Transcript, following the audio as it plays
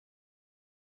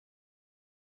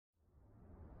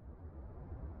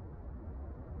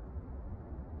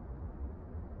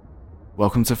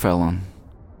Welcome to Felon,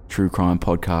 True Crime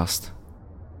Podcast,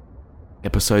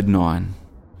 Episode 9,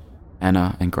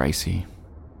 Anna and Gracie.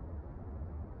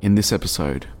 In this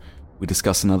episode, we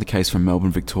discuss another case from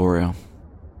Melbourne, Victoria.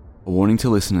 A warning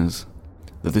to listeners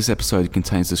that this episode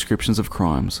contains descriptions of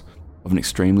crimes of an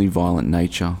extremely violent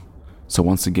nature, so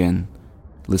once again,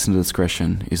 listener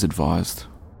discretion is advised.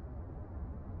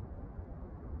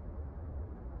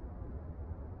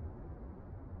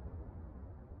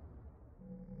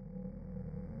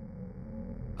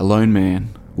 A lone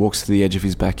man walks to the edge of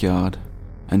his backyard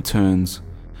and turns,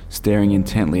 staring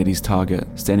intently at his target,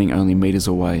 standing only meters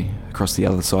away across the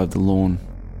other side of the lawn.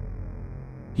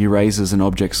 He raises an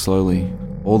object slowly,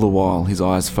 all the while his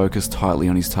eyes focus tightly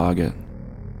on his target.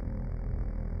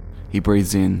 He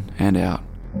breathes in and out,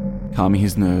 calming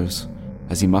his nerves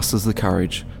as he musters the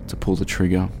courage to pull the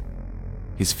trigger.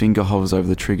 His finger hovers over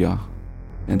the trigger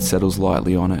and settles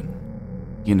lightly on it.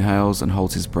 He inhales and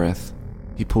holds his breath.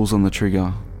 He pulls on the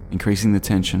trigger, increasing the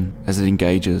tension as it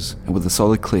engages, and with a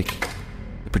solid click,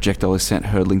 the projectile is sent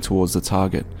hurtling towards the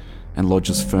target and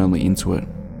lodges firmly into it.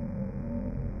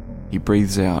 He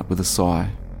breathes out with a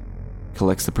sigh,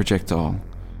 collects the projectile,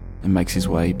 and makes his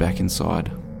way back inside.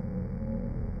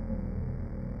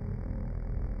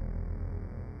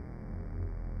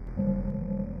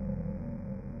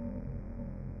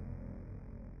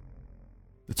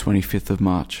 The 25th of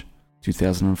March,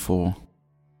 2004.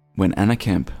 When Anna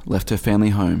Kemp left her family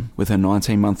home with her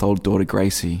 19-month-old daughter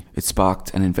Gracie, it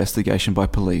sparked an investigation by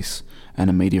police and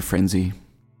a media frenzy.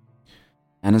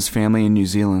 Anna's family in New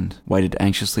Zealand waited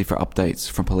anxiously for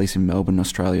updates from police in Melbourne,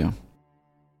 Australia.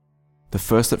 The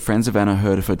first that friends of Anna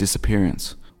heard of her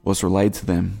disappearance was relayed to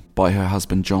them by her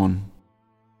husband John.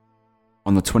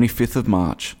 On the 25th of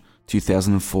March,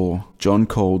 2004, John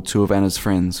called two of Anna's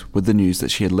friends with the news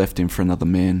that she had left him for another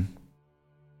man.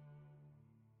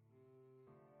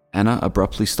 Anna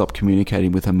abruptly stopped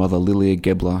communicating with her mother Lilia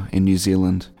Gebler in New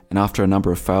Zealand, and after a number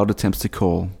of failed attempts to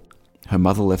call, her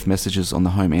mother left messages on the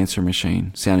home answering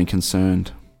machine, sounding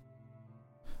concerned.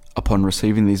 Upon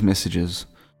receiving these messages,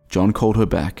 John called her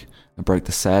back and broke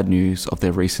the sad news of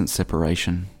their recent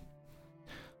separation.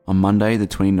 On Monday, the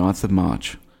 29th of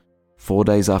March, 4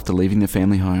 days after leaving the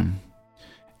family home,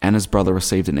 Anna's brother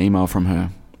received an email from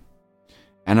her.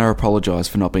 Anna apologised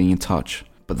for not being in touch,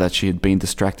 but that she had been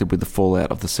distracted with the fallout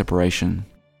of the separation.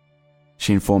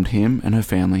 She informed him and her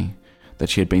family that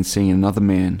she had been seeing another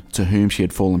man to whom she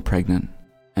had fallen pregnant,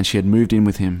 and she had moved in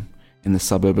with him in the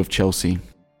suburb of Chelsea.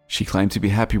 She claimed to be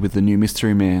happy with the new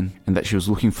mystery man and that she was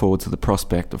looking forward to the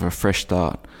prospect of a fresh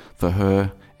start for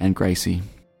her and Gracie.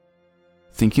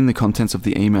 Thinking the contents of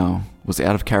the email was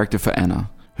out of character for Anna,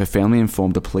 her family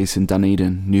informed the police in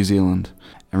Dunedin, New Zealand,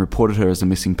 and reported her as a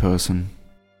missing person.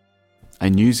 A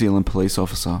New Zealand police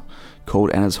officer called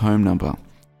Anna's home number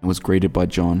and was greeted by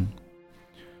John.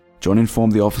 John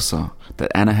informed the officer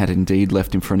that Anna had indeed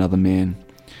left him for another man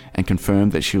and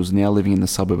confirmed that she was now living in the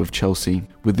suburb of Chelsea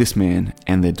with this man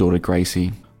and their daughter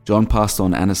Gracie. John passed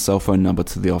on Anna's cell phone number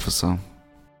to the officer.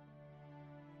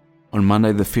 On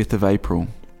Monday the 5th of April,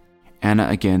 Anna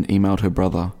again emailed her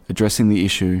brother addressing the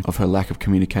issue of her lack of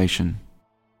communication.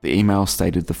 The email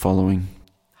stated the following.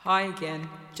 Hi again.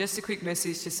 Just a quick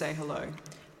message to say hello.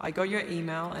 I got your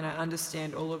email and I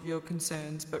understand all of your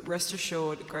concerns, but rest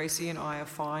assured, Gracie and I are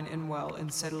fine and well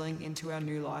and settling into our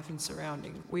new life and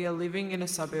surrounding. We are living in a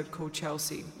suburb called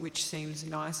Chelsea, which seems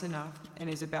nice enough and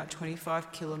is about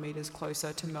 25 kilometres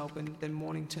closer to Melbourne than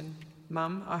Mornington.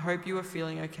 Mum, I hope you are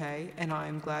feeling okay and I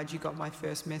am glad you got my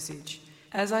first message.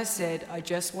 As I said, I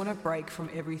just want a break from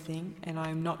everything and I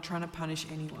am not trying to punish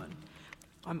anyone.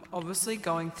 I'm obviously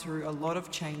going through a lot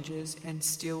of changes and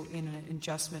still in an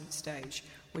adjustment stage,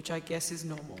 which I guess is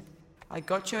normal. I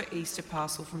got your Easter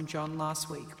parcel from John last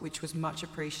week, which was much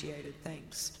appreciated,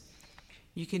 thanks.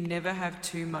 You can never have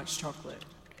too much chocolate.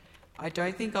 I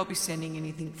don't think I'll be sending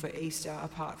anything for Easter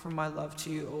apart from my love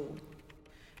to you all.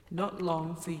 Not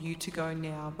long for you to go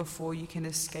now before you can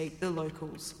escape the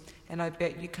locals, and I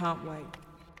bet you can't wait.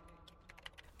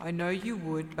 I know you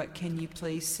would, but can you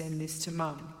please send this to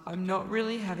Mum? I'm not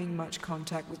really having much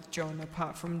contact with John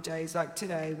apart from days like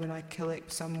today when I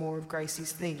collect some more of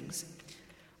Gracie's things.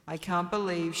 I can't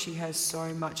believe she has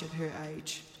so much at her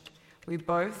age. We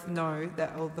both know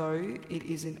that although it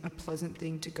isn't a pleasant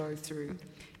thing to go through,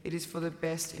 it is for the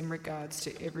best in regards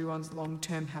to everyone's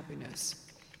long-term happiness.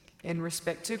 In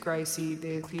respect to Gracie,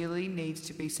 there clearly needs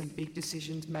to be some big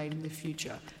decisions made in the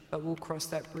future, but we'll cross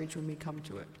that bridge when we come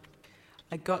to it.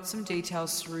 I got some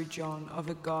details through John of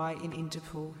a guy in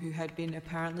Interpol who had been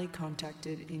apparently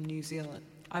contacted in New Zealand.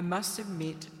 I must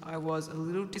admit I was a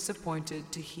little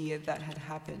disappointed to hear that had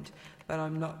happened, but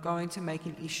I'm not going to make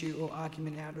an issue or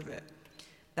argument out of it.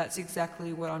 That's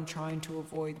exactly what I'm trying to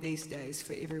avoid these days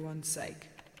for everyone's sake.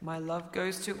 My love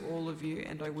goes to all of you,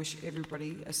 and I wish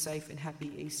everybody a safe and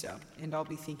happy Easter, and I'll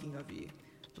be thinking of you.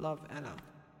 Love, Anna.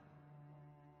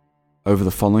 Over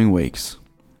the following weeks,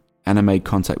 Anna made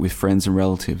contact with friends and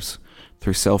relatives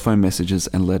through cell phone messages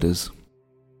and letters.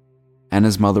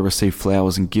 Anna's mother received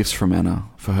flowers and gifts from Anna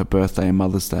for her birthday and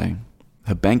Mother's Day.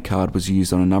 Her bank card was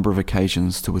used on a number of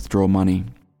occasions to withdraw money.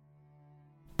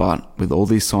 But with all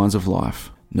these signs of life,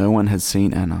 no one had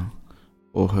seen Anna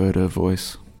or heard her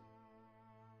voice.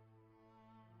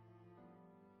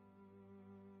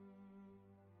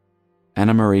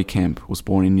 Anna Kemp was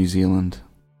born in New Zealand.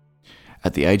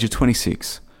 At the age of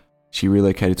 26, she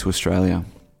relocated to Australia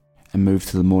and moved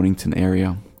to the Mornington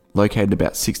area, located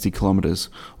about 60 kilometres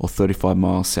or 35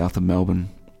 miles south of Melbourne.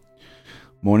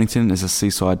 Mornington is a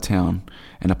seaside town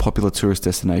and a popular tourist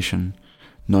destination,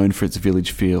 known for its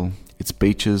village feel, its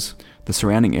beaches. The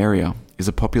surrounding area is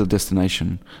a popular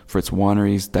destination for its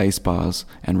wineries, day spas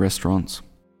and restaurants.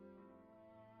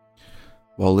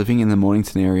 While living in the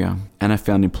Mornington area, Anna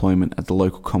found employment at the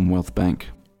local Commonwealth Bank.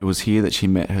 It was here that she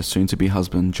met her soon-to-be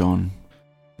husband, John.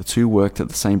 The two worked at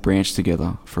the same branch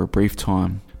together for a brief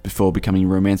time before becoming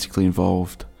romantically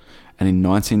involved, and in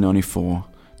 1994,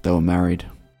 they were married.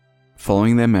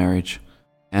 Following their marriage,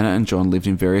 Anna and John lived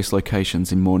in various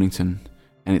locations in Mornington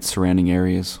and its surrounding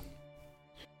areas.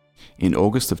 In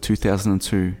August of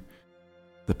 2002,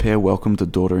 the pair welcomed a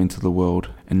daughter into the world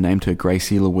and named her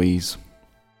Gracie Louise.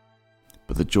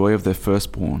 But the joy of their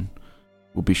firstborn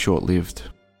would be short-lived.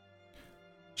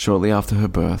 Shortly after her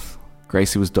birth,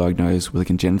 Gracie was diagnosed with a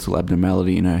congenital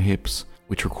abnormality in her hips,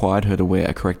 which required her to wear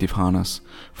a corrective harness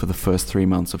for the first 3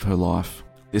 months of her life.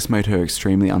 This made her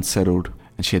extremely unsettled,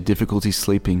 and she had difficulty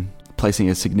sleeping, placing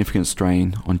a significant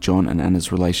strain on John and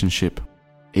Anna's relationship.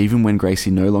 Even when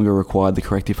Gracie no longer required the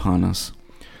corrective harness,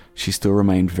 she still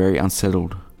remained very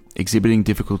unsettled, exhibiting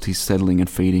difficulties settling and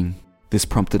feeding. This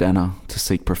prompted Anna to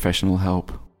seek professional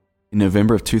help. In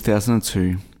November of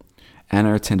 2002,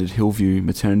 Anna attended Hillview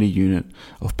Maternity Unit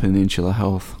of Peninsula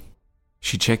Health.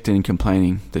 She checked in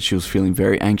complaining that she was feeling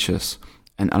very anxious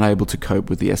and unable to cope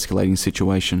with the escalating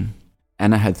situation.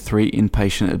 Anna had 3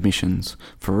 inpatient admissions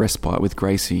for respite with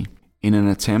Gracie in an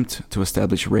attempt to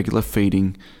establish regular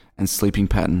feeding and sleeping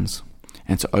patterns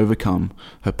and to overcome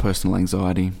her personal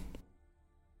anxiety.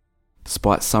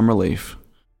 Despite some relief,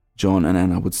 John and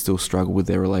Anna would still struggle with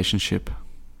their relationship.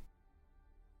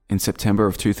 In September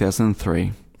of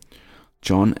 2003,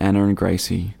 John, Anna and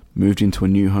Gracie moved into a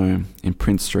new home in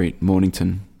Prince Street,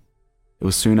 Mornington. It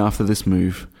was soon after this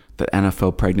move that Anna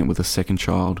fell pregnant with a second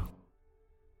child.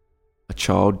 A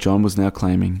child John was now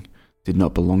claiming did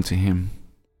not belong to him.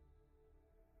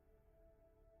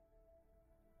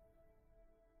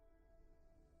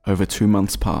 Over 2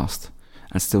 months passed,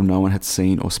 and still no one had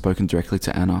seen or spoken directly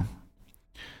to Anna.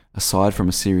 Aside from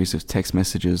a series of text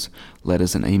messages,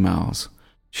 letters and emails,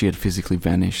 she had physically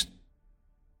vanished.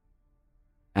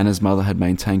 Anna's mother had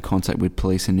maintained contact with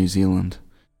police in New Zealand,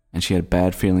 and she had a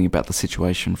bad feeling about the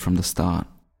situation from the start.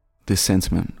 This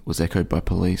sentiment was echoed by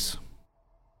police.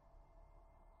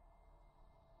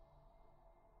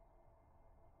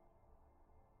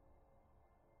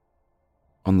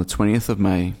 On the 20th of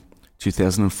May,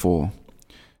 2004,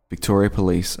 Victoria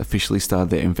Police officially started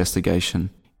their investigation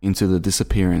into the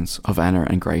disappearance of Anna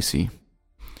and Gracie.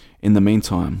 In the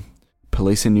meantime,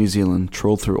 police in New Zealand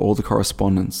trawled through all the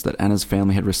correspondence that Anna's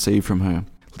family had received from her,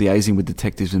 liaising with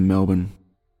detectives in Melbourne.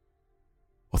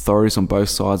 Authorities on both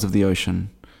sides of the ocean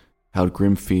held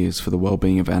grim fears for the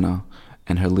well-being of Anna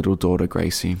and her little daughter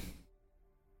Gracie.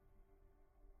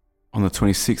 On the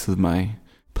 26th of May,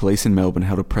 police in Melbourne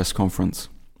held a press conference.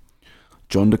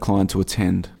 John declined to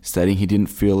attend, stating he didn't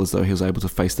feel as though he was able to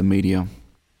face the media.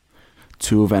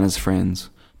 2 of Anna's friends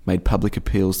made public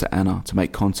appeals to Anna to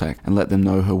make contact and let them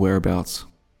know her whereabouts,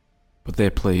 but their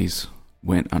pleas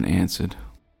went unanswered.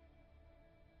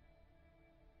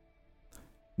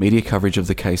 Media coverage of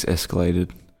the case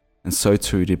escalated, and so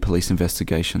too did police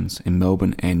investigations in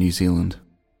Melbourne and New Zealand.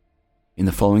 In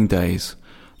the following days,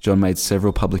 John made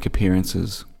several public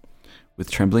appearances. With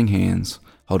trembling hands,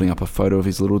 holding up a photo of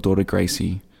his little daughter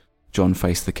Gracie, John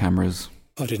faced the cameras.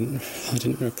 I didn't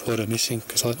report her missing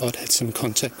because I'd had some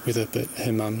contact with her, but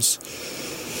her mum's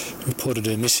reported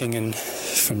her missing and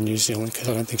from New Zealand because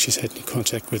I don't think she's had any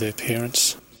contact with her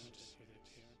parents.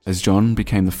 As John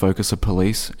became the focus of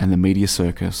police and the media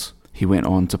circus, he went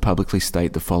on to publicly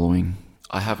state the following: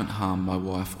 "I haven't harmed my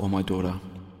wife or my daughter.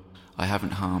 I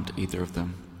haven't harmed either of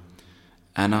them.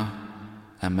 Anna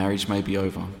Our marriage may be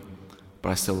over, but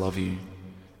I still love you,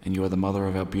 and you are the mother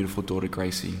of our beautiful daughter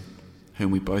Gracie,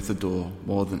 whom we both adore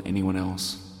more than anyone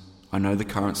else. I know the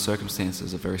current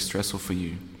circumstances are very stressful for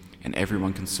you and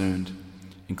everyone concerned,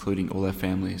 including all our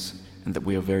families, and that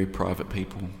we are very private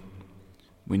people.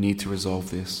 We need to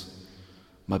resolve this.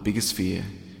 My biggest fear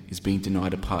is being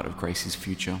denied a part of Gracie's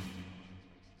future.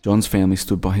 John's family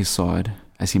stood by his side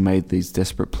as he made these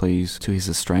desperate pleas to his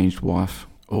estranged wife.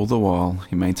 All the while,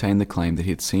 he maintained the claim that he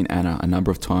had seen Anna a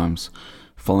number of times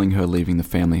following her leaving the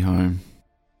family home.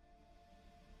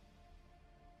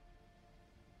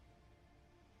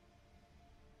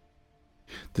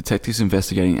 Detectives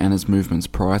investigating Anna's movements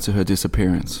prior to her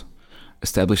disappearance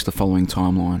established the following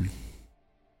timeline.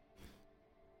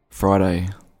 Friday,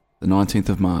 the 19th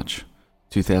of March,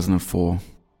 2004,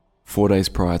 4 days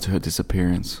prior to her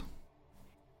disappearance.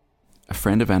 A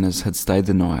friend of Anna's had stayed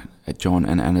the night at John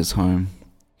and Anna's home.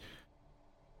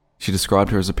 She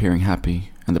described her as appearing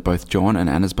happy, and that both John and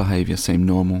Anna's behaviour seemed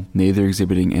normal, neither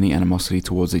exhibiting any animosity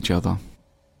towards each other.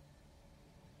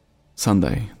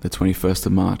 Sunday, the 21st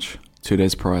of March, 2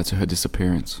 days prior to her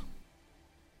disappearance.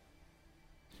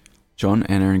 John,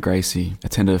 Anna and Gracie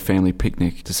attended a family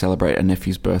picnic to celebrate a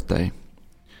nephew's birthday.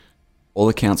 All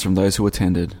accounts from those who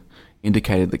attended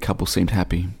indicated the couple seemed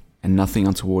happy, and nothing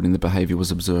untoward in the behaviour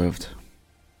was observed.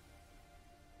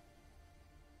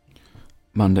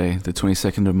 Monday, the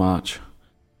 22nd of March,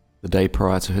 the day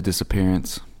prior to her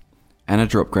disappearance. Anna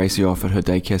dropped Gracie off at her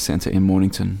daycare centre in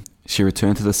Mornington. She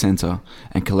returned to the centre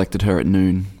and collected her at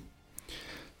noon.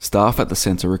 Staff at the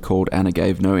centre recalled Anna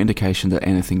gave no indication that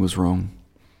anything was wrong.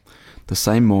 The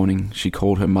same morning, she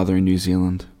called her mother in New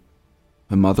Zealand.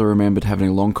 Her mother remembered having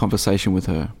a long conversation with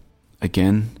her.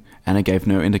 Again, Anna gave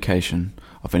no indication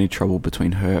of any trouble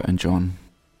between her and John.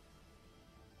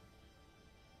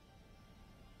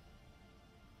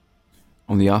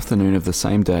 On the afternoon of the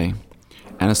same day,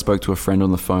 Anna spoke to a friend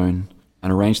on the phone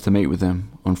and arranged to meet with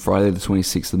them on Friday the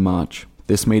 26th of March.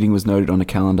 This meeting was noted on a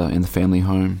calendar in the family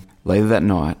home. Later that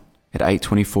night, at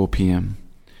 8:24 p.m,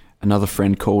 another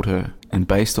friend called her, and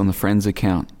based on the friend's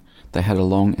account, they had a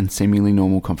long and seemingly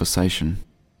normal conversation.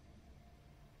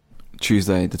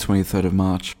 Tuesday, the 23rd of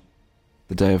March,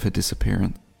 the day of her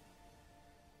disappearance.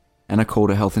 Anna called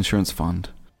a health insurance fund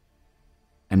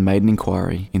and made an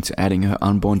inquiry into adding her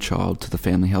unborn child to the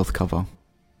family health cover.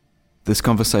 This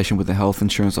conversation with the health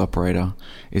insurance operator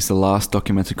is the last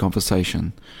documented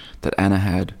conversation that Anna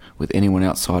had with anyone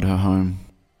outside her home.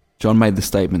 John made the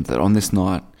statement that on this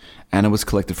night, Anna was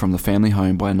collected from the family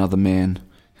home by another man,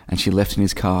 and she left in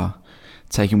his car,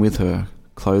 taking with her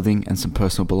clothing and some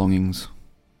personal belongings.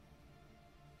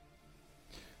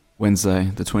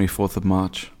 Wednesday, the 24th of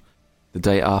March, the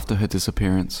day after her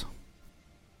disappearance.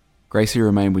 Gracie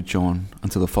remained with John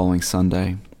until the following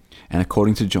Sunday, and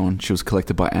according to John, she was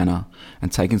collected by Anna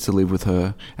and taken to live with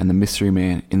her and the mystery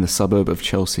man in the suburb of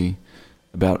Chelsea,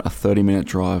 about a 30-minute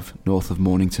drive north of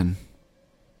Mornington.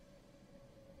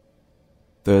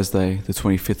 Thursday, the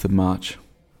 25th of March.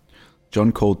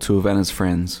 John called two of Anna's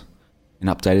friends and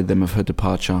updated them of her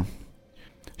departure,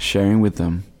 sharing with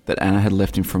them that Anna had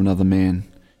left him for another man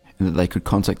and that they could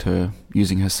contact her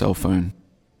using her cell phone.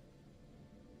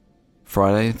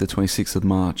 Friday, the 26th of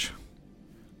March.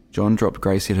 John dropped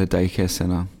Gracie at her daycare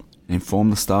centre and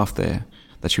informed the staff there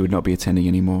that she would not be attending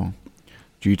anymore,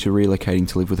 due to relocating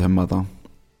to live with her mother.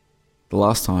 The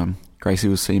last time Gracie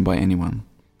was seen by anyone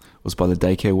was by the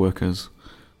daycare workers,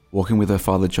 walking with her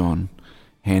father John,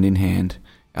 hand in hand,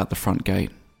 out the front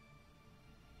gate.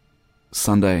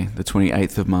 Sunday, the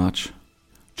 28th of March.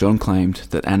 John claimed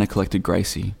that Anna collected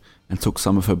Gracie and took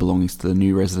some of her belongings to the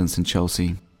new residence in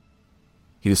Chelsea.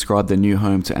 He described their new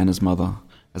home to Anna's mother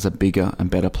as a bigger and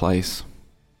better place.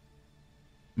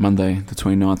 Monday, the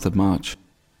 29th of March.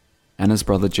 Anna's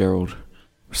brother Gerald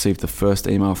received the first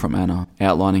email from Anna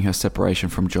outlining her separation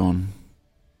from John.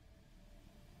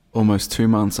 Almost 2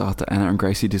 months after Anna and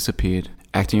Gracie disappeared,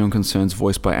 acting on concerns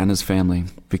voiced by Anna's family,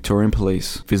 Victorian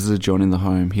police visited John in the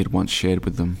home he had once shared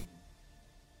with them.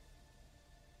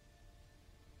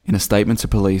 In a statement to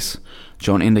police,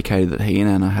 John indicated that he and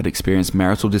Anna had experienced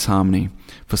marital disharmony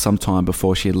for some time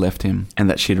before she had left him, and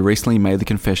that she had recently made the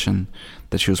confession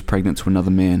that she was pregnant to another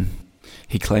man.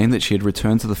 He claimed that she had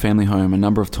returned to the family home a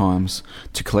number of times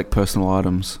to collect personal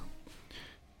items.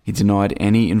 He denied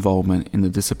any involvement in the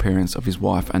disappearance of his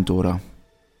wife and daughter.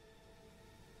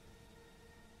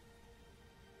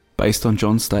 Based on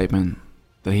John's statement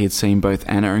that he had seen both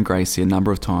Anna and Gracie a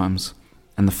number of times,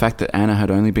 and the fact that Anna had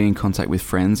only been in contact with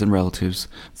friends and relatives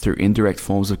through indirect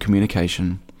forms of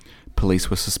communication, police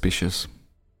were suspicious.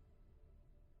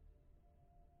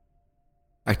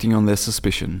 Acting on their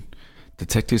suspicion,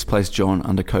 Detectives placed John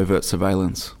under covert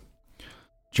surveillance.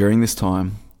 During this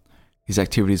time, his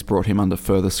activities brought him under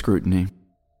further scrutiny.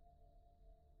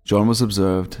 John was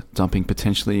observed dumping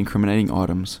potentially incriminating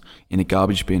items in a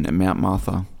garbage bin at Mount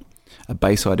Martha, a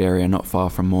bayside area not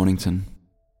far from Mornington.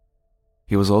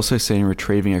 He was also seen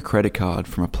retrieving a credit card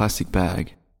from a plastic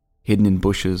bag hidden in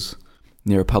bushes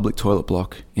near a public toilet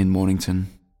block in Mornington.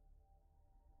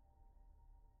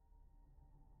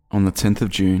 On the 10th of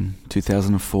June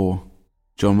 2004,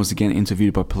 John was again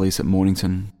interviewed by police at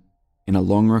Mornington. In a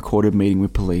long recorded meeting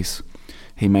with police,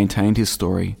 he maintained his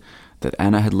story that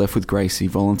Anna had left with Gracie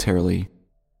voluntarily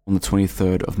on the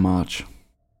 23rd of March.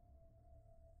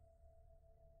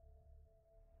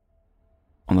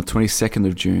 On the 22nd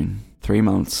of June, 3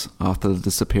 months after the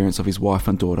disappearance of his wife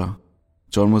and daughter,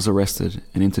 John was arrested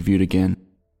and interviewed again,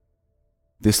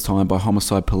 this time by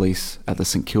homicide police at the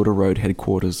St Kilda Road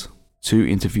headquarters. 2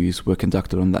 interviews were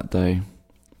conducted on that day.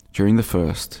 During the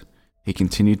first, he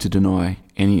continued to deny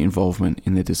any involvement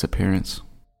in their disappearance.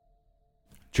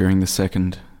 During the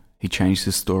second, he changed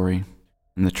his story,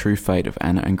 and the true fate of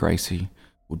Anna and Gracie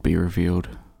would be revealed.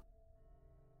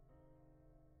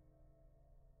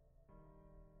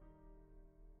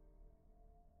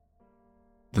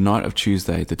 The night of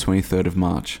Tuesday, the 23rd of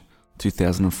March,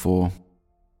 2004,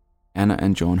 Anna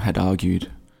and John had argued,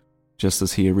 just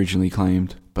as he originally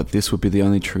claimed, but this would be the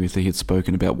only truth he had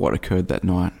spoken about what occurred that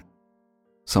night.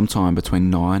 Sometime between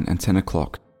 9 and 10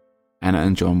 o'clock, Anna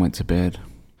and John went to bed.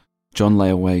 John lay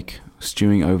awake,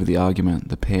 stewing over the argument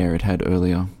the pair had had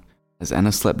earlier. As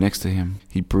Anna slept next to him,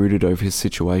 he brooded over his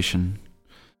situation,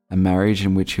 a marriage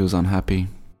in which he was unhappy.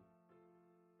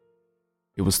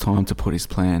 It was time to put his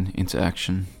plan into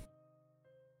action.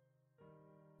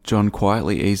 John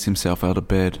quietly eased himself out of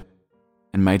bed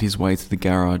and made his way to the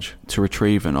garage to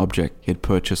retrieve an object he had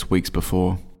purchased weeks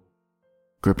before.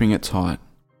 Gripping it tight,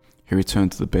 he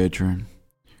returned to the bedroom,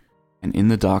 and in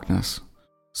the darkness,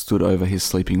 stood over his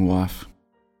sleeping wife.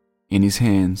 In his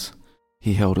hands,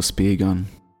 he held a spear gun.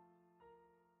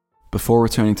 Before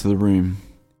returning to the room,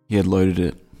 he had loaded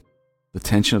it. The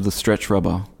tension of the stretch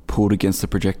rubber pulled against the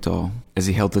projectile as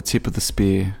he held the tip of the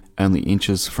spear only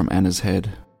inches from Anna's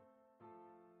head.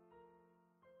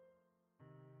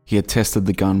 He had tested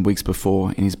the gun weeks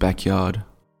before in his backyard.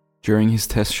 During his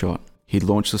test shot, he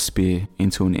launched the spear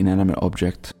into an inanimate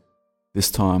object.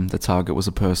 This time, the target was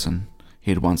a person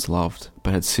he had once loved,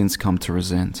 but had since come to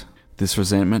resent. This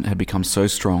resentment had become so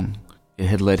strong, it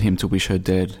had led him to wish her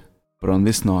dead. But on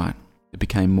this night, it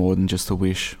became more than just a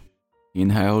wish. He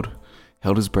inhaled,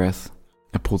 held his breath,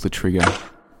 and pulled the trigger.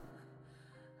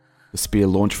 The spear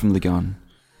launched from the gun,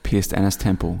 pierced Anna's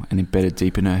temple and embedded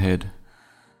deep in her head.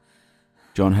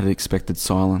 John had expected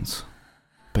silence,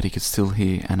 but he could still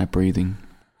hear Anna breathing.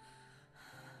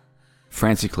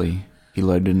 Frantically, he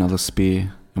loaded another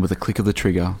spear, and with a click of the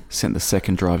trigger, sent the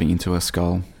second driving into her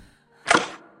skull.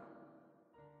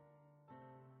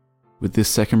 With this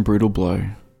second brutal blow,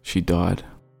 she died.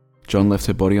 John left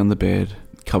her body on the bed,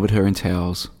 covered her in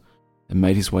towels, and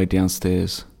made his way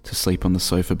downstairs to sleep on the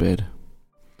sofa bed.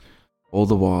 All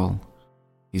the while,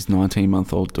 his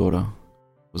 19-month-old daughter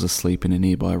was asleep in a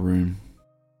nearby room.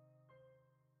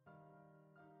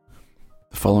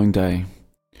 The following day,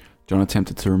 John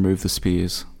attempted to remove the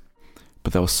spears,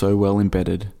 but they were so well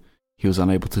embedded, he was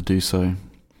unable to do so.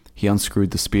 He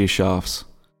unscrewed the spear shafts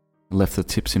and left the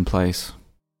tips in place.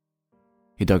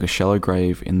 He dug a shallow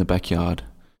grave in the backyard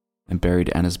and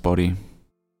buried Anna's body.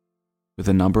 With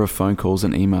a number of phone calls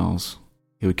and emails,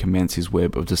 he would commence his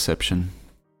web of deception.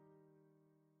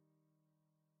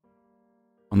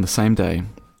 On the same day,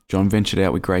 John ventured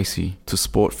out with Gracie to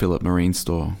Sport Phillip Marine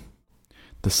Store,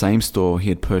 the same store he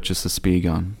had purchased the spear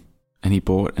gun, and he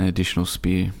bought an additional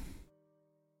spear.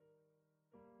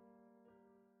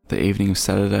 The evening of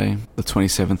Saturday, the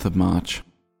 27th of March,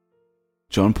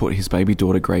 John put his baby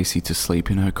daughter Gracie to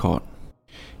sleep in her cot.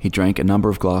 He drank a number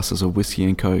of glasses of whiskey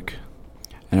and coke,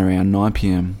 and around 9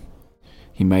 p.m,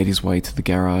 he made his way to the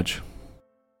garage.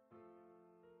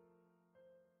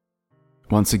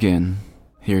 Once again,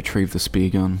 he retrieved the spear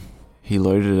gun. He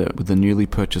loaded it with the newly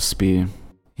purchased spear.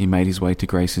 He made his way to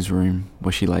Gracie's room,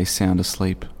 where she lay sound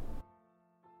asleep.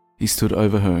 He stood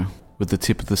over her with the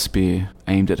tip of the spear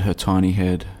aimed at her tiny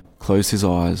head, closed his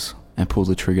eyes, and pulled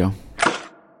the trigger.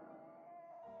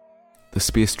 The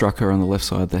spear struck her on the left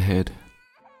side of the head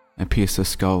and pierced her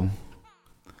skull,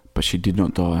 but she did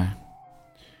not die.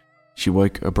 She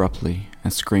woke abruptly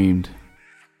and screamed.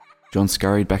 John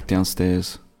scurried back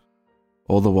downstairs.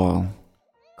 All the while,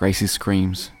 Gracie's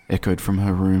screams echoed from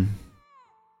her room.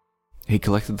 He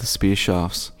collected the spear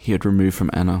shafts he had removed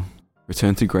from Anna,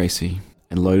 returned to Gracie,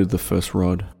 and loaded the first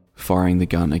rod, firing the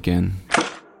gun again.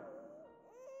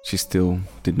 she still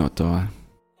did not die.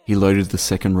 He loaded the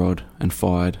second rod and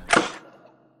fired.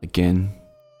 Again,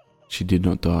 she did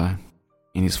not die.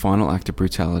 In his final act of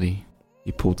brutality,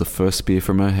 he pulled the first spear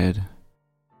from her head,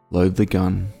 loaded the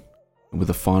gun, and with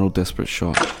a final desperate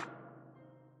shot,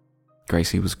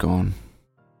 Gracie was gone.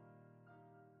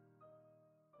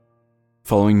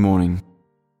 Following morning,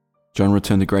 John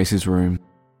returned to Gracie's room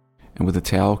and with a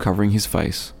towel covering his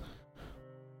face,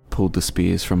 pulled the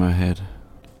spears from her head.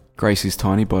 Gracie's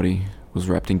tiny body was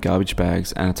wrapped in garbage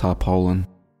bags and a tarpaulin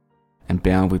and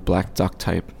bound with black duct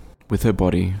tape. With her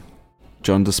body,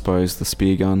 John disposed the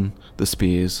spear gun, the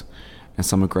spears, and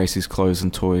some of Gracie's clothes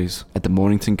and toys at the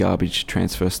Mornington garbage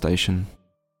transfer station.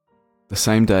 The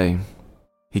same day,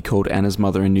 he called Anna's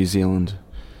mother in New Zealand,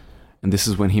 and this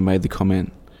is when he made the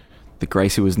comment that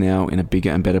Gracie was now in a bigger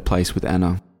and better place with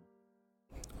Anna.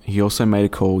 He also made a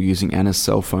call using Anna's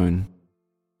cell phone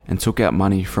and took out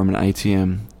money from an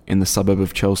ATM in the suburb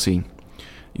of Chelsea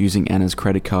using Anna's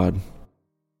credit card.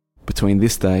 Between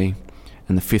this day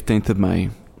and the 15th of May,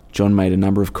 John made a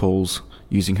number of calls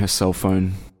using her cell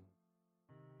phone.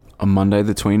 On Monday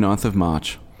the 29th of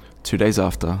March, 2 days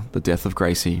after the death of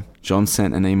Gracie, John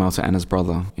sent an email to Anna's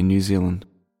brother in New Zealand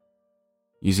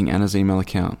using Anna's email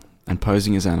account and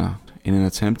posing as Anna in an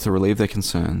attempt to relieve their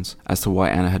concerns as to why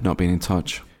Anna had not been in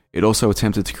touch. It also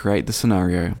attempted to create the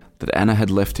scenario that Anna had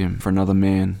left him for another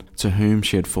man to whom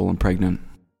she had fallen pregnant.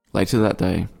 Later that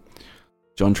day,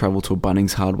 John travelled to a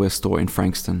Bunnings hardware store in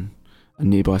Frankston, a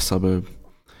nearby suburb,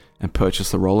 and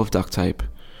purchased a roll of duct tape,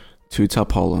 2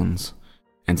 tarpaulins,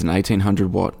 and an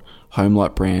 1800-watt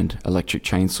Homelight brand electric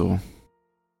chainsaw.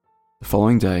 The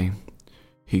following day,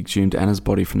 he exhumed Anna's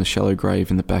body from the shallow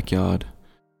grave in the backyard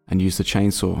and used the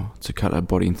chainsaw to cut her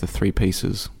body into 3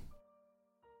 pieces.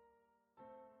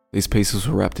 These pieces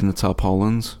were wrapped in the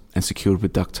tarpaulins and secured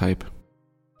with duct tape.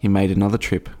 He made another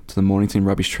trip to the Mornington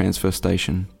rubbish transfer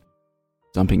station,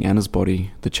 dumping Anna's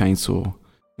body, the chainsaw,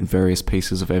 and various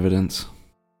pieces of evidence.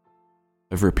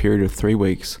 Over a period of 3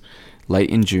 weeks, late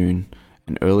in June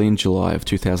and early in July of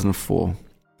 2004,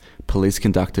 police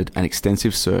conducted an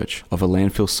extensive search of a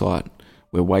landfill site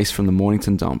where waste from the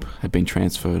Mornington dump had been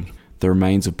transferred. The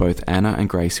remains of both Anna and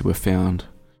Gracie were found,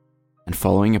 and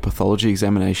following a pathology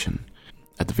examination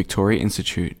at the Victoria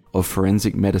Institute of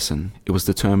Forensic Medicine, it was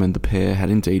determined the pair had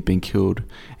indeed been killed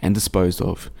and disposed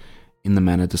of in the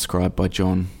manner described by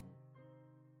John.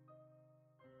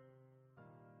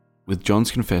 With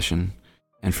John's confession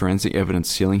and forensic evidence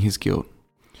sealing his guilt,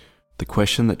 the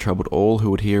question that troubled all who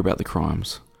would hear about the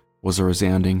crimes was a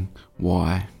resounding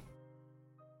why.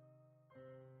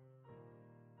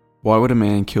 Why would a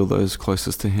man kill those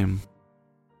closest to him?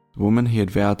 The woman he had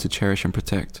vowed to cherish and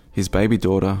protect, his baby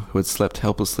daughter who had slept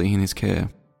helplessly in his care,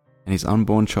 and his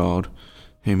unborn child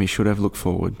whom he should have looked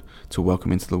forward to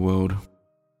welcome into the world.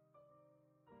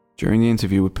 During the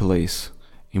interview with police,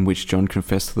 in which John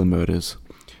confessed to the murders,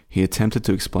 he attempted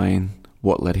to explain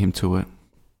what led him to it.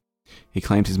 He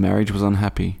claimed his marriage was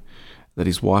unhappy, that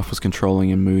his wife was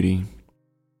controlling and moody.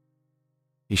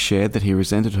 He shared that he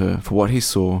resented her for what he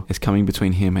saw as coming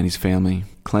between him and his family,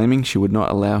 claiming she would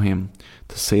not allow him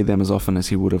to see them as often as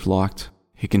he would have liked.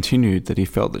 He continued that he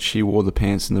felt that she wore the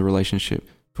pants in the relationship,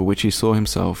 for which he saw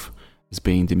himself as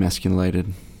being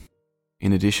demasculated.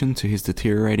 In addition to his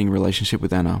deteriorating relationship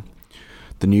with Anna,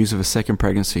 the news of a second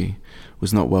pregnancy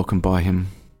was not welcomed by him.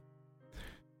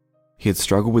 He had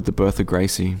struggled with the birth of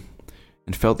Gracie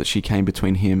and felt that she came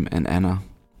between him and Anna.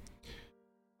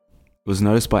 It was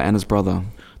noticed by Anna's brother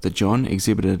that John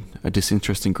exhibited a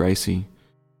disinterest in Gracie,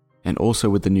 and also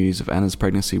with the news of Anna's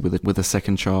pregnancy with a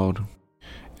second child.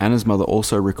 Anna's mother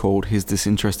also recalled his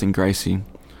disinterest in Gracie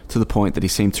to the point that he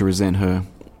seemed to resent her,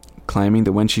 claiming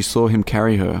that when she saw him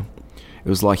carry her, it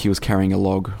was like he was carrying a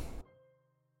log.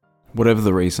 Whatever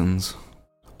the reasons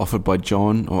offered by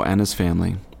John or Anna's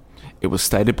family, it was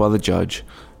stated by the judge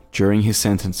during his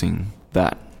sentencing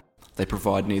that they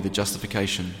provide neither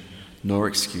justification nor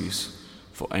excuse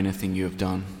for anything you have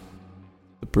done.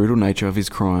 The brutal nature of his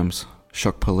crimes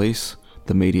shocked police,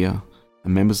 the media,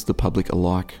 and members of the public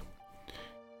alike,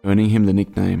 earning him the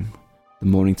nickname the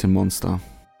Mornington Monster.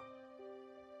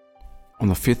 On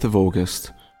the 5th of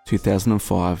August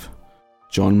 2005,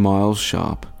 John Miles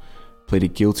Sharp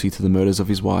pleaded guilty to the murders of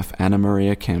his wife Anna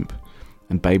Maria Kemp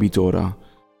and baby daughter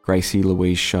Gracie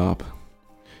Louise Sharp.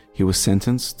 He was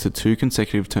sentenced to 2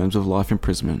 consecutive terms of life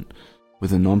imprisonment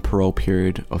with a non-parole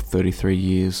period of 33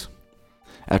 years.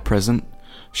 At present,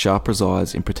 Sharp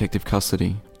resides in protective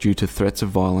custody due to threats of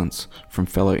violence from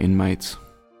fellow inmates,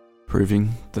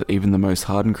 proving that even the most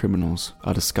hardened criminals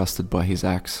are disgusted by his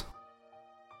acts.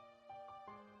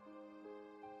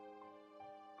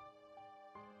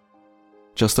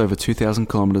 Just over 2,000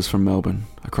 kilometres from Melbourne,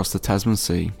 across the Tasman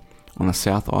Sea, on the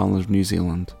South Island of New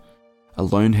Zealand, a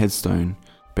lone headstone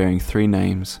bearing 3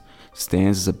 names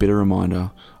stands as a bitter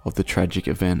reminder of the tragic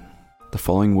event. The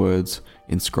following words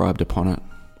inscribed upon it: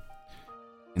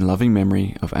 in loving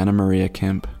memory of Anna Maria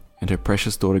Kemp and her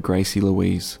precious daughter Gracie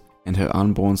Louise and her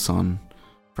unborn son,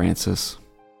 Francis,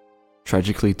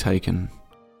 tragically taken.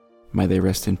 May they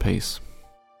rest in peace.